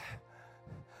group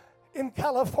in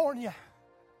California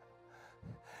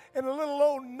in a little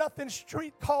old nothing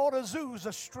street called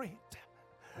Azusa Street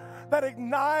that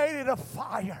ignited a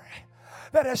fire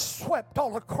that has swept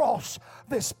all across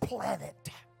this planet.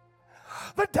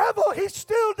 The devil, he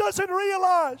still doesn't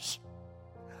realize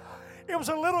it was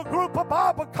a little group of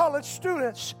Bible college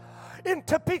students in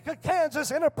Topeka, Kansas,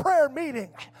 in a prayer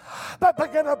meeting that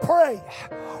began to pray.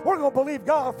 We're going to believe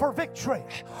God for victory.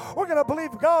 We're going to believe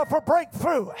God for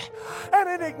breakthrough. And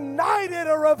it ignited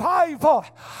a revival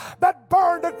that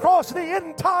burned across the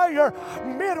entire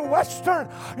Midwestern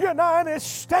United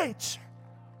States.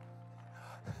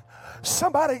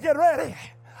 Somebody get ready.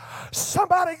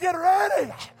 Somebody get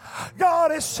ready.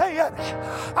 God is saying,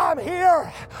 I'm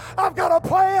here. I've got a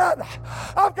plan.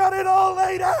 I've got it all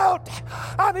laid out.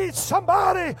 I need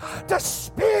somebody to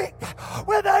speak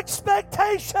with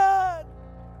expectation. I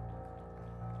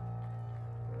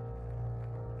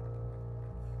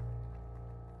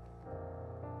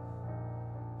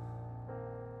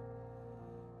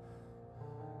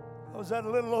was at a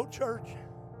little old church.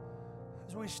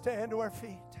 As we stand to our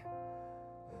feet,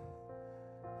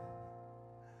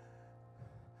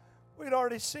 we'd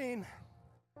already seen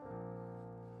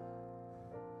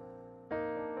a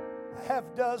half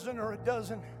dozen or a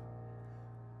dozen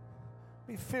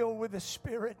be filled with the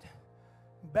Spirit,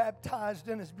 baptized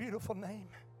in His beautiful name.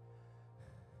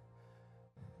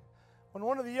 When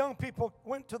one of the young people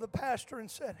went to the pastor and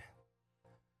said,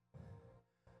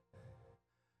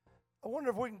 I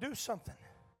wonder if we can do something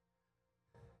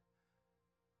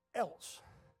else,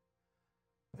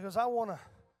 because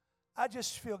I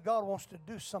just feel God wants to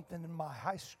do something in my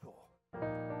high school. I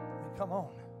mean, come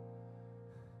on.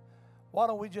 Why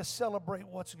don't we just celebrate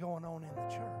what's going on in the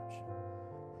church?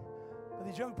 But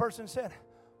this young person said,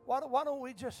 why don't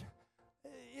we just,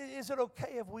 is it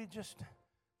okay if we just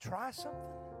try something?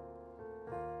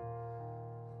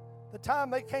 The time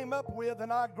they came up with,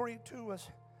 and I agreed to, was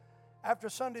after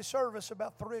Sunday service,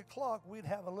 about 3 o'clock, we'd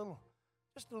have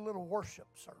just a little worship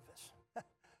service.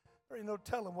 There ain't no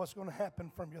telling what's going to happen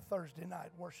from your Thursday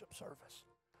night worship service.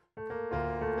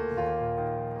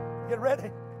 Get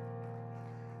ready.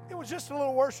 It was just a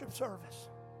little worship service.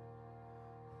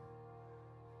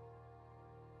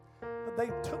 But they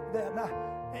took that.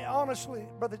 And honestly,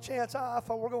 Brother Chance, I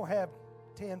thought we're going to have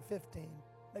 10, 15,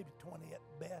 maybe 20 at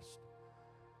best.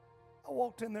 I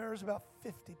walked in there was about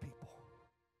 50 people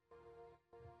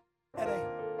at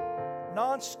a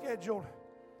non-scheduled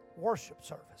worship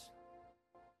service.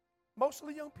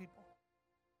 Mostly young people.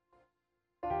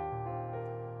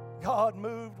 God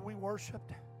moved, we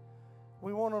worshiped.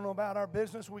 We went on about our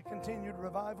business, we continued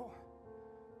revival.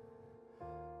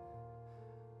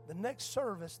 The next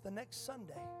service, the next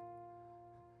Sunday,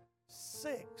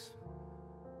 6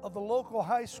 of the local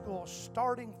high school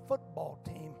starting football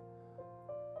team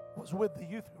was with the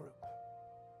youth group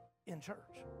in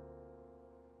church.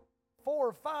 4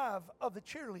 or 5 of the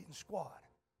cheerleading squad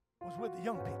was with the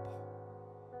young people.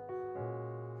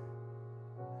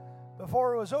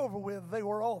 Before it was over with, they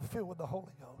were all filled with the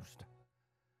Holy Ghost,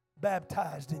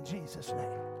 baptized in Jesus'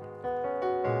 name.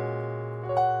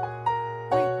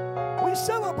 We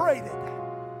celebrated.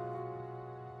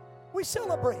 We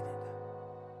celebrated.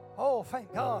 Oh,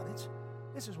 thank God.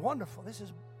 This is wonderful. This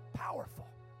is powerful.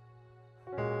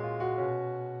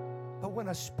 But when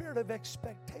a spirit of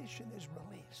expectation is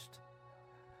released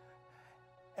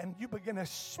and you begin to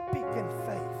speak in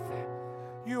faith,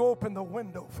 you open the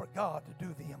window for God to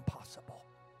do the impossible.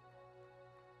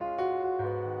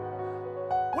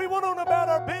 We went on about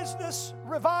our business.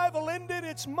 Revival ended.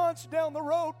 It's months down the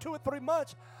road, 2 or 3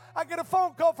 months. I get a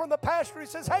phone call from the pastor. He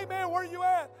says, hey, man, where you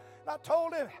at? And I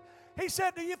told him. He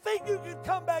said, do you think you could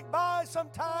come back by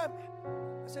sometime?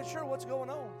 I said, sure, what's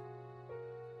going on?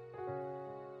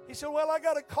 He said, well, I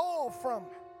got a call from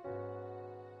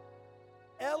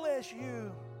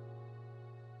LSU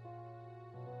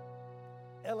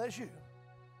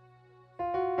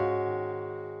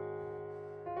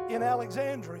in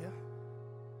Alexandria,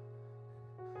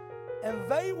 and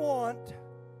they want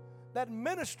that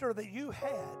minister that you had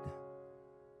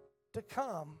to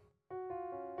come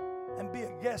and be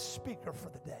a guest speaker for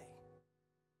the day.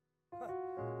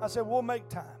 I said, we'll make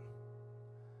time.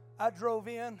 I drove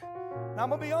in. Now, I'm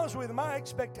going to be honest with you, my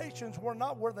expectations were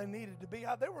not where they needed to be.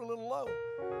 They were a little low.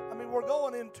 I mean, we're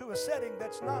going into a setting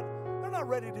they're not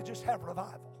ready to just have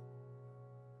revival.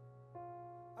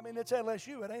 I mean, it's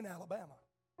LSU, it ain't Alabama.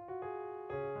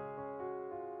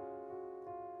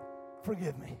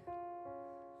 Forgive me.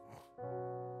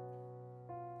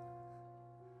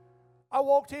 I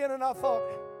walked in and I thought,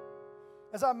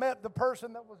 as I met the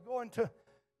person that was going to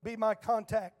be my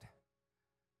contact,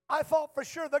 I thought for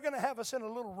sure they're going to have us in a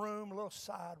little room, a little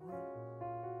side room.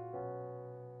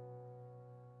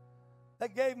 They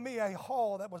gave me a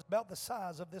hall that was about the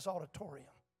size of this auditorium.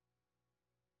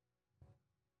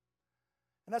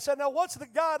 And I said, now what's the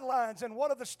guidelines and what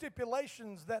are the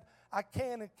stipulations that I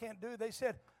can and can't do? They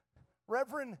said,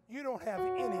 Reverend, you don't have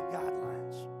any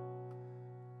guidelines.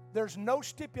 There's no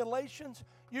stipulations.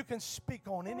 You can speak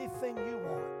on anything you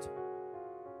want.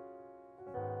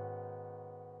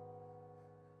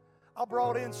 I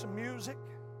brought in some music.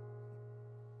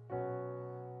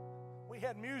 We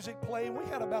had music playing. We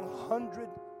had about 100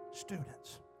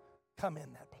 students come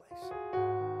in that place.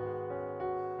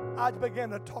 I began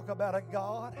to talk about a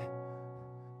God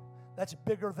that's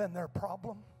bigger than their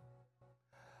problem.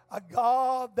 A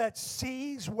God that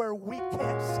sees where we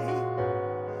can't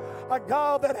see. A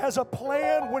God that has a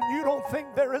plan when you don't think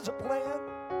there is a plan.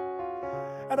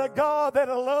 And a God that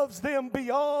loves them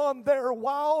beyond their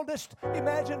wildest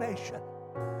imagination.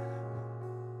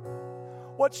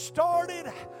 What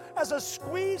started as a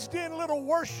squeezed-in little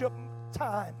worship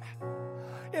time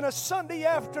in a Sunday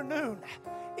afternoon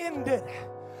ended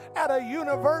at a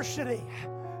university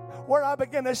where I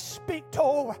began to speak to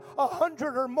over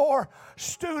 100 or more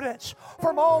students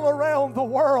from all around the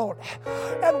world.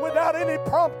 And without any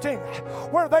prompting,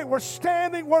 where they were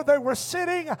standing, where they were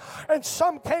sitting, and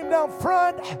some came down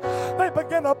front, they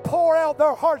began to pour out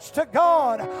their hearts to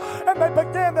God. And they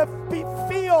began to be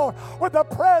filled with the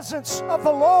presence of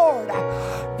the Lord.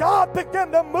 God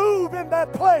began to move in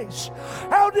that place.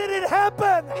 How did it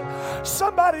happen?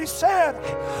 Somebody said,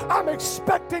 I'm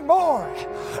expecting more.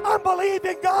 I'm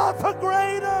believing God for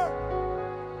greater.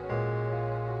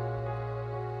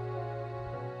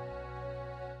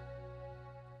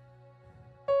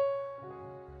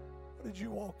 What did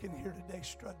you walk in here today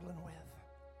struggling with?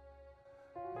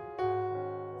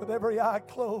 With every eye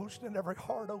closed and every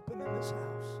heart open in this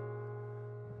house.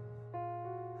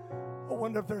 I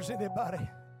wonder if there's anybody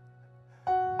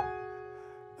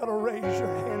that'll raise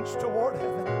your hands toward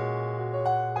heaven.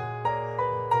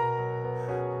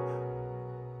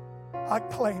 I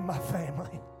claim my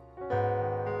family.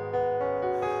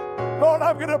 Lord,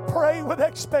 I'm going to pray with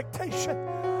expectation.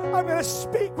 I'm going to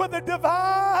speak with a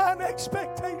divine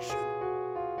expectation.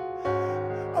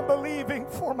 I'm believing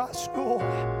for my school.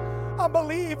 I'm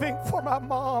believing for my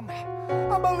mom.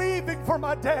 I'm believing for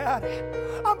my dad.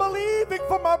 I'm believing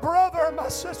for my brother and my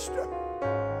sister.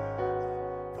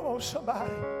 Come on,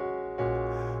 somebody.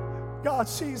 God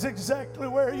sees exactly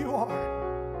where you are.